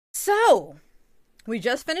So, we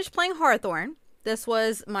just finished playing Harthorn. This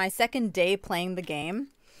was my second day playing the game.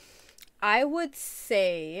 I would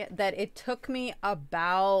say that it took me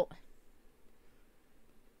about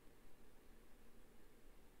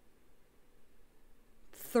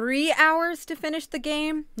 3 hours to finish the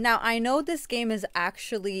game. Now, I know this game is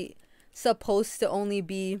actually supposed to only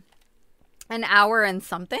be an hour and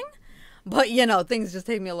something, but you know, things just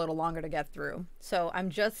take me a little longer to get through. So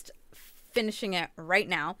I'm just finishing it right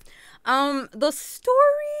now. The story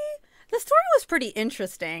was pretty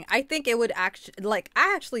interesting. I think it would actually,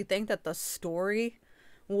 I actually think that the story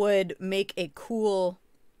would make a cool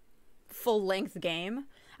full-length game.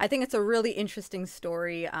 I think it's a really interesting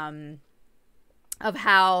story, of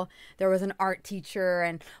how there was an art teacher,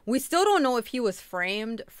 and we still don't know if he was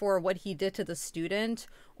framed for what he did to the student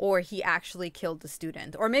or he actually killed the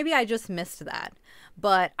student, or maybe I just missed that.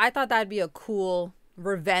 But I thought that'd be a cool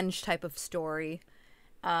revenge type of story.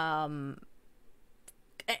 It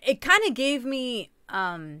kind of gave me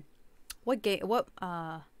what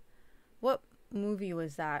movie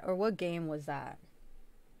was that, or what game was that?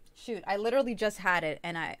 Shoot, I literally just had it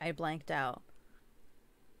and I blanked out.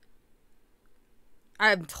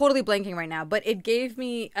 I'm totally blanking right now, but it gave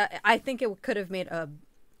me, I think it could have made a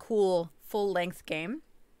cool full-length game.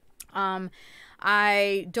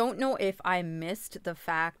 I don't know if I missed the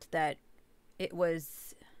fact that it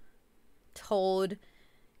was told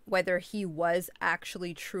whether he was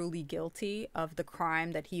actually truly guilty of the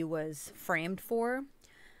crime that he was framed for.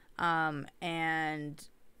 And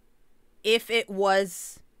if it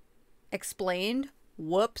was explained,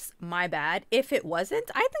 whoops, my bad. If it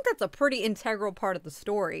wasn't, I think that's a pretty integral part of the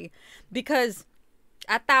story, because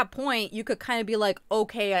at that point you could kind of be like,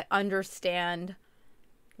 okay, I understand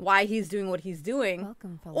why he's doing what he's doing.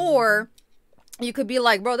 Welcome, or you could be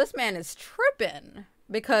like, bro, this man is tripping,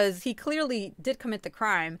 because he clearly did commit the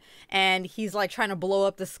crime and he's like trying to blow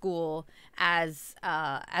up the school as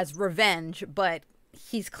revenge, but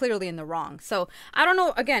he's clearly in the wrong. So I don't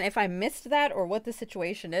know, again, if I missed that or what the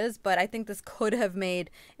situation is, but I think this could have made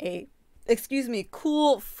a,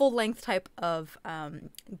 cool full-length type of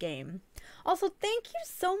game. Also, thank you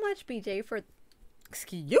so much, BJ, for,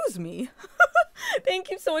 thank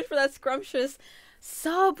you so much for that scrumptious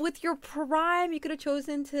sub with your Prime. You could have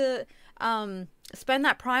chosen to spend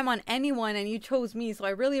that Prime on anyone, and you chose me, so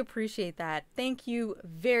I really appreciate that. Thank you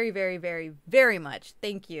very, very, very, very much.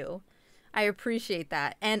 Thank you. I appreciate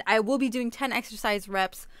that. And I will be doing 10 exercise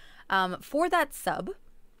reps for that sub.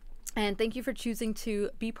 And thank you for choosing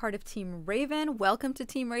to be part of Team Raven. Welcome to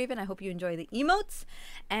Team Raven. I hope you enjoy the emotes.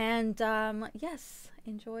 And yes,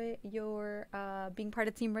 enjoy your being part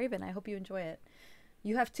of Team Raven. I hope you enjoy it.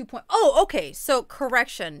 You have 2 point. Oh, okay. So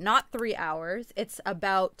correction, not 3 hours. It's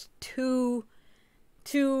about two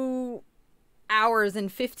hours and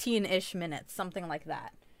 15-ish minutes, something like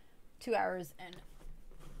that. 2 hours and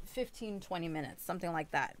 15-20 minutes, something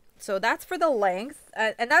like that. So that's for the length,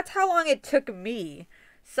 and that's how long it took me.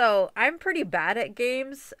 So I'm pretty bad at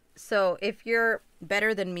games, so if you're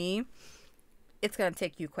better than me, it's gonna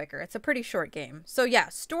take you quicker. It's a pretty short game. So yeah,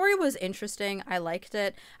 story was interesting. I liked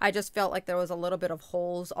it. I just felt like there was a little bit of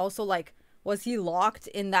holes. Also, like, was he locked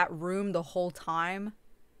in that room the whole time?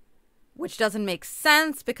 Which doesn't make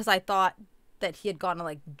sense, because I thought that he had gone to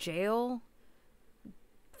like jail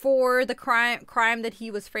for the crime that he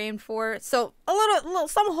was framed for. So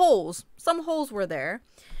some holes were there.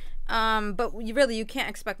 But you can't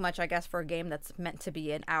expect much, I guess, for a game that's meant to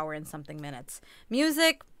be an hour and something minutes.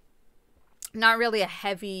 Music, not really a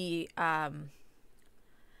heavy, not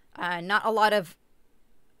a lot of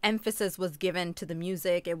emphasis was given to the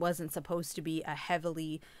music. It wasn't supposed to be a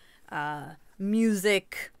heavily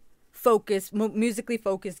musically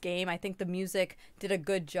focused game. I think the music did a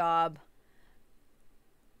good job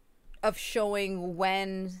of showing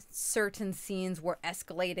when certain scenes were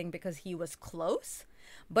escalating because he was close.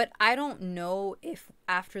 But I don't know if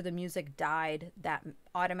after the music died, that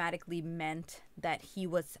automatically meant that he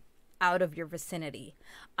was out of your vicinity.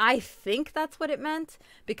 I think that's what it meant,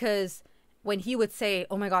 because when he would say,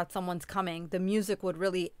 oh my God, someone's coming, the music would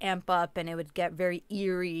really amp up and it would get very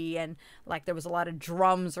eerie, and like there was a lot of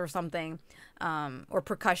drums or something, or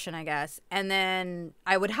percussion, I guess. And then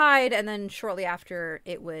I would hide, and then shortly after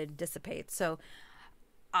it would dissipate. So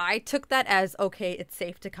I took that as, okay, it's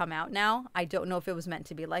safe to come out now. I don't know if it was meant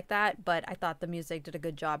to be like that, but I thought the music did a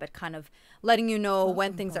good job at kind of letting you know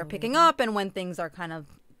when things are picking up and when things are kind of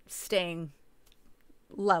staying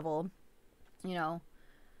level, you know.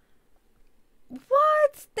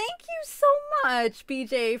 What? Thank you so much,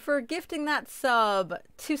 BJ, for gifting that sub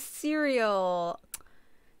to Serial.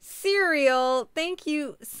 Cereal, thank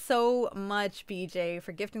you so much, BJ,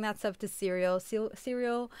 for gifting that sub to Cereal.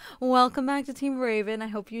 Cereal, welcome back to Team Raven. I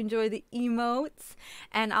hope you enjoy the emotes,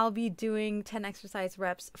 and I'll be doing 10 exercise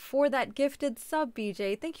reps for that gifted sub,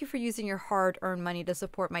 BJ. Thank you for using your hard-earned money to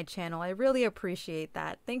support my channel. I really appreciate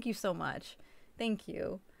that. Thank you so much. Thank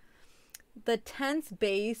you. The tense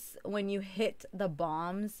bass when you hit the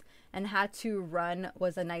bombs and had to run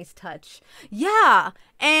was a nice touch. Yeah,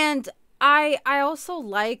 and I also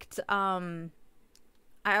liked the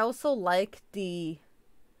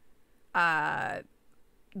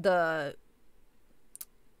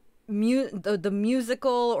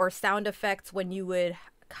musical or sound effects when you would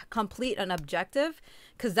complete an objective,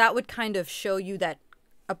 because that would kind of show you that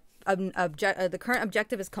the current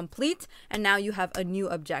objective is complete and now you have a new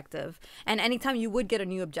objective. And anytime you would get a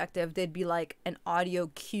new objective, there'd be like an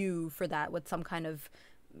audio cue for that with some kind of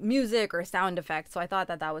music or sound effect. So I thought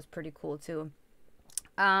that that was pretty cool too.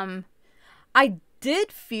 I did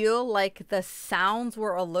feel like the sounds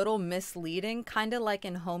were a little misleading, kind of like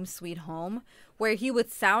in Home Sweet Home, where he would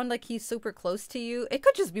sound like he's super close to you. It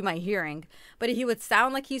could just be my hearing, but he would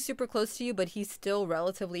sound like he's super close to you, but he's still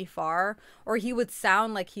relatively far. Or he would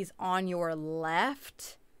sound like he's on your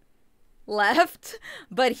left,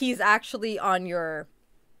 but he's actually on your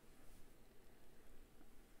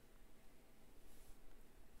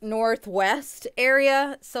northwest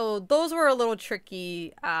area. So those were a little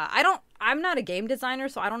tricky. I'm not a game designer,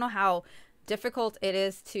 so I don't know how difficult it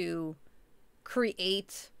is to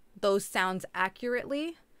create those sounds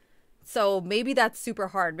accurately. So maybe that's super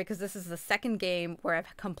hard, because this is the second game where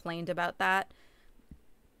I've complained about that.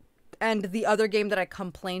 And the other game that I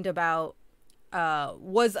complained about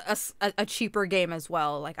was a cheaper game as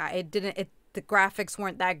well. Like the graphics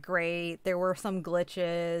weren't that great. There were some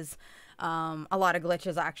glitches, a lot of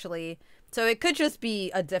glitches actually. So it could just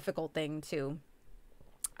be a difficult thing to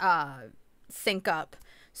sync up.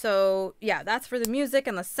 So yeah, that's for the music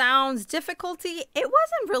and the sounds. Difficulty, it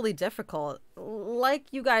wasn't really difficult. Like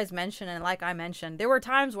you guys mentioned, and like I mentioned, there were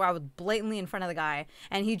times where I was blatantly in front of the guy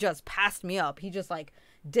and he just passed me up. He just like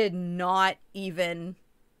did not even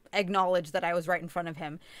acknowledge that I was right in front of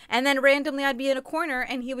him. And then randomly I'd be in a corner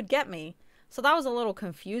and he would get me. So that was a little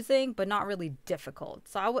confusing, but not really difficult.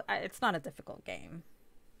 So it's not a difficult game.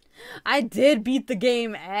 I did beat the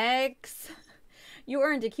game, X. You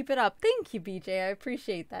earned it. Keep it up. Thank you, BJ. I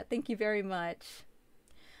appreciate that. Thank you very much.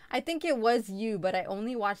 I think it was you, but I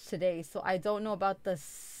only watched today, so I don't know about the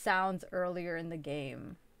sounds earlier in the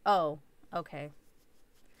game. Oh, okay.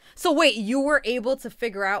 So wait, you were able to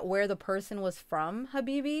figure out where the person was from,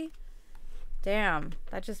 Habibi? Damn,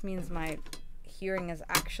 that just means my hearing is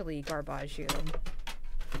actually garbage here.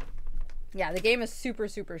 Yeah, the game is super,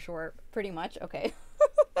 super short, pretty much. Okay.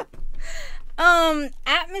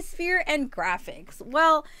 Atmosphere and graphics.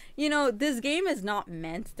 Well, you know, this game is not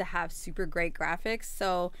meant to have super great graphics,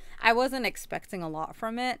 so I wasn't expecting a lot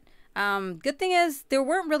from it. Good thing is there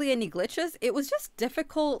weren't really any glitches. It was just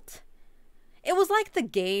difficult. It was like the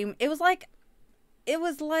game. It was like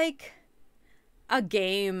a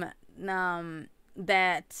game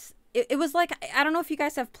that it was like, I don't know if you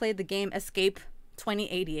guys have played the game Escape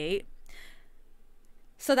 2088.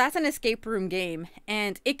 So that's an escape room game,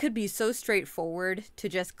 and it could be so straightforward to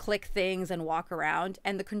just click things and walk around,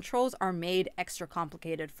 and the controls are made extra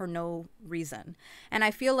complicated for no reason. And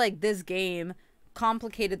I feel like this game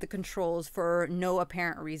complicated the controls for no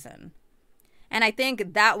apparent reason. And I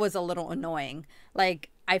think that was a little annoying.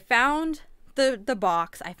 Like, I found the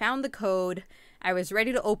box, I found the code, I was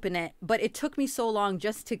ready to open it, but it took me so long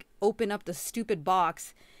just to open up the stupid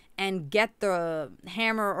box and get the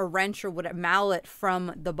hammer or wrench or whatever, mallet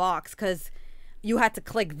from the box, because you had to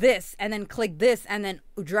click this and then click this and then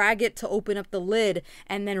drag it to open up the lid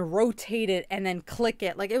and then rotate it and then click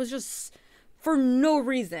it. Like, it was just for no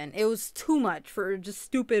reason. It was too much for just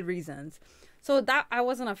stupid reasons. So that I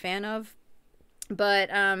wasn't a fan of. But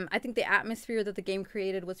I think the atmosphere that the game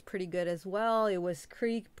created was pretty good as well. It was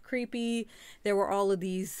creepy. There were all of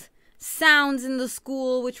these sounds in the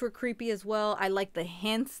school, which were creepy as well. I like the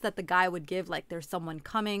hints that the guy would give, like there's someone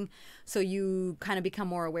coming, so you kind of become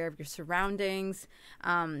more aware of your surroundings.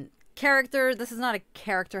 Character, this is not a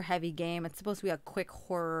character heavy game. It's supposed to be a quick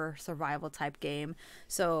horror survival type game,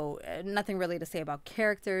 so nothing really to say about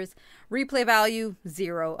characters. Replay value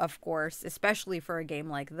 0, of course, especially for a game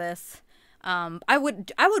like this. I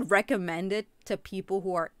would recommend it to people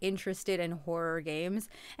who are interested in horror games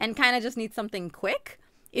and kind of just need something quick.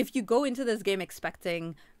 If you go into this game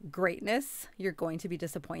expecting greatness, you're going to be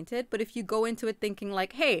disappointed. But if you go into it thinking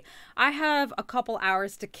like, hey, I have a couple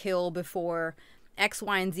hours to kill before X,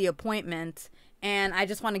 Y, and Z appointment, and I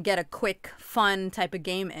just want to get a quick, fun type of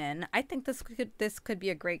game in, I think this could be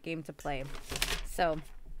a great game to play. So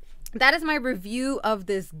that is my review of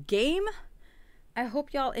this game. I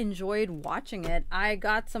hope y'all enjoyed watching it. I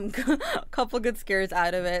got some a couple good scares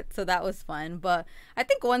out of it, so that was fun. But I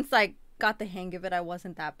think once I got the hang of it, I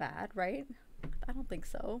wasn't that bad, right? I don't think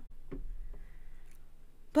so.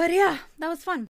 But yeah, that was fun.